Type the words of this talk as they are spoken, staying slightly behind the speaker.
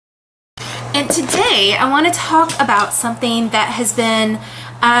And today I want to talk about something that has been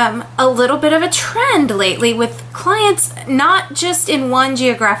a little bit of a trend lately with clients, not just in one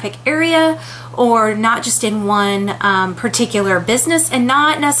geographic area or not just in one particular business, and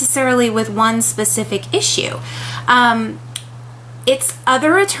not necessarily with one specific issue. It's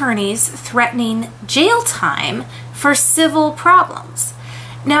other attorneys threatening jail time for civil problems.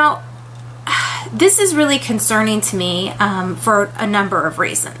 Now, this is really concerning to me for a number of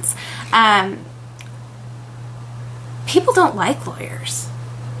reasons. People don't like lawyers.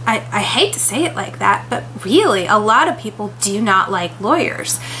 I hate to say it like that, but really a lot of people do not like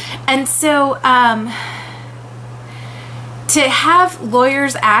lawyers. And so to have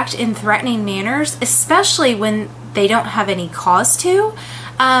lawyers act in threatening manners, especially when they don't have any cause to,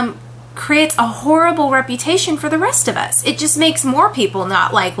 creates a horrible reputation for the rest of us. It just makes more people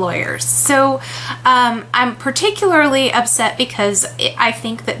not like lawyers. So I'm particularly upset because I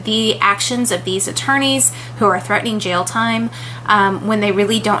think that the actions of these attorneys who are threatening jail time when they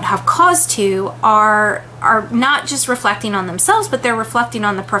really don't have cause to are not just reflecting on themselves, but they're reflecting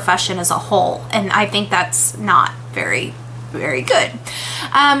on the profession as a whole. And I think that's not very, very good.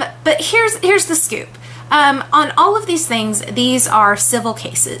 But here's the scoop. On all of these things, these are civil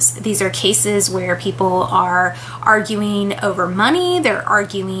cases. These are cases where people are arguing over money, they're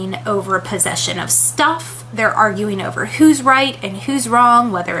arguing over possession of stuff, they're arguing over who's right and who's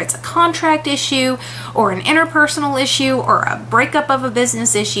wrong, whether it's a contract issue or an interpersonal issue or a breakup of a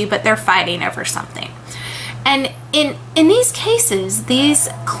business issue, but they're fighting over something. And in these cases, these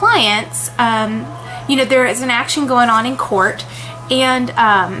clients, there is an action going on in court, and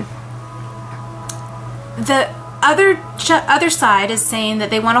the other side is saying that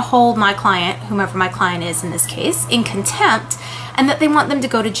they want to hold my client, whomever my client is in this case, in contempt, and that they want them to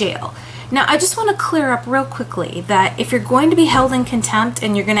go to jail. Now, I just want to clear up real quickly that if you're going to be held in contempt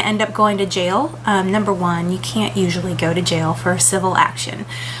and you're going to end up going to jail, number one, you can't usually go to jail for a civil action.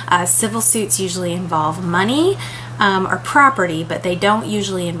 Civil suits usually involve money or property, but they don't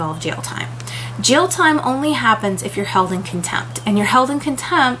usually involve jail time. Jail time only happens if you're held in contempt, and you're held in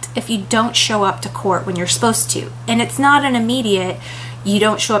contempt if you don't show up to court when you're supposed to. And it's not an immediate, you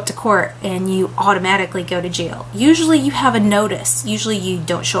don't show up to court and you automatically go to jail. Usually you have a notice. Usually you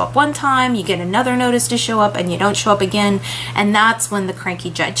don't show up one time, you get another notice to show up, and you don't show up again, and that's when the cranky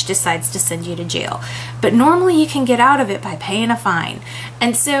judge decides to send you to jail. But normally you can get out of it by paying a fine.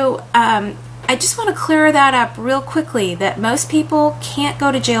 And so I just want to clear that up real quickly, that most people can't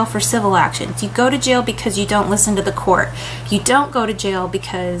go to jail for civil actions. You go to jail because you don't listen to the court. You don't go to jail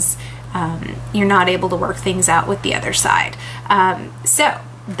because you're not able to work things out with the other side. So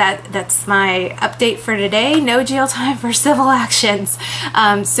that's my update for today. No jail time for civil actions.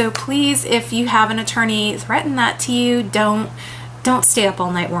 So please, if you have an attorney threaten that to you, don't stay up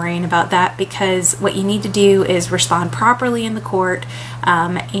all night worrying about that, because what you need to do is respond properly in the court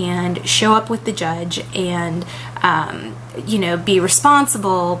and show up with the judge and be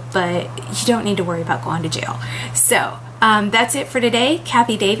responsible, but you don't need to worry about going to jail. So that's it for today.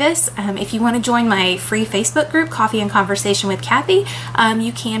 Kathy Davis. If you want to join my free Facebook group, Coffee and Conversation with Kathy,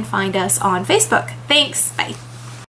 you can find us on Facebook. Thanks. Bye.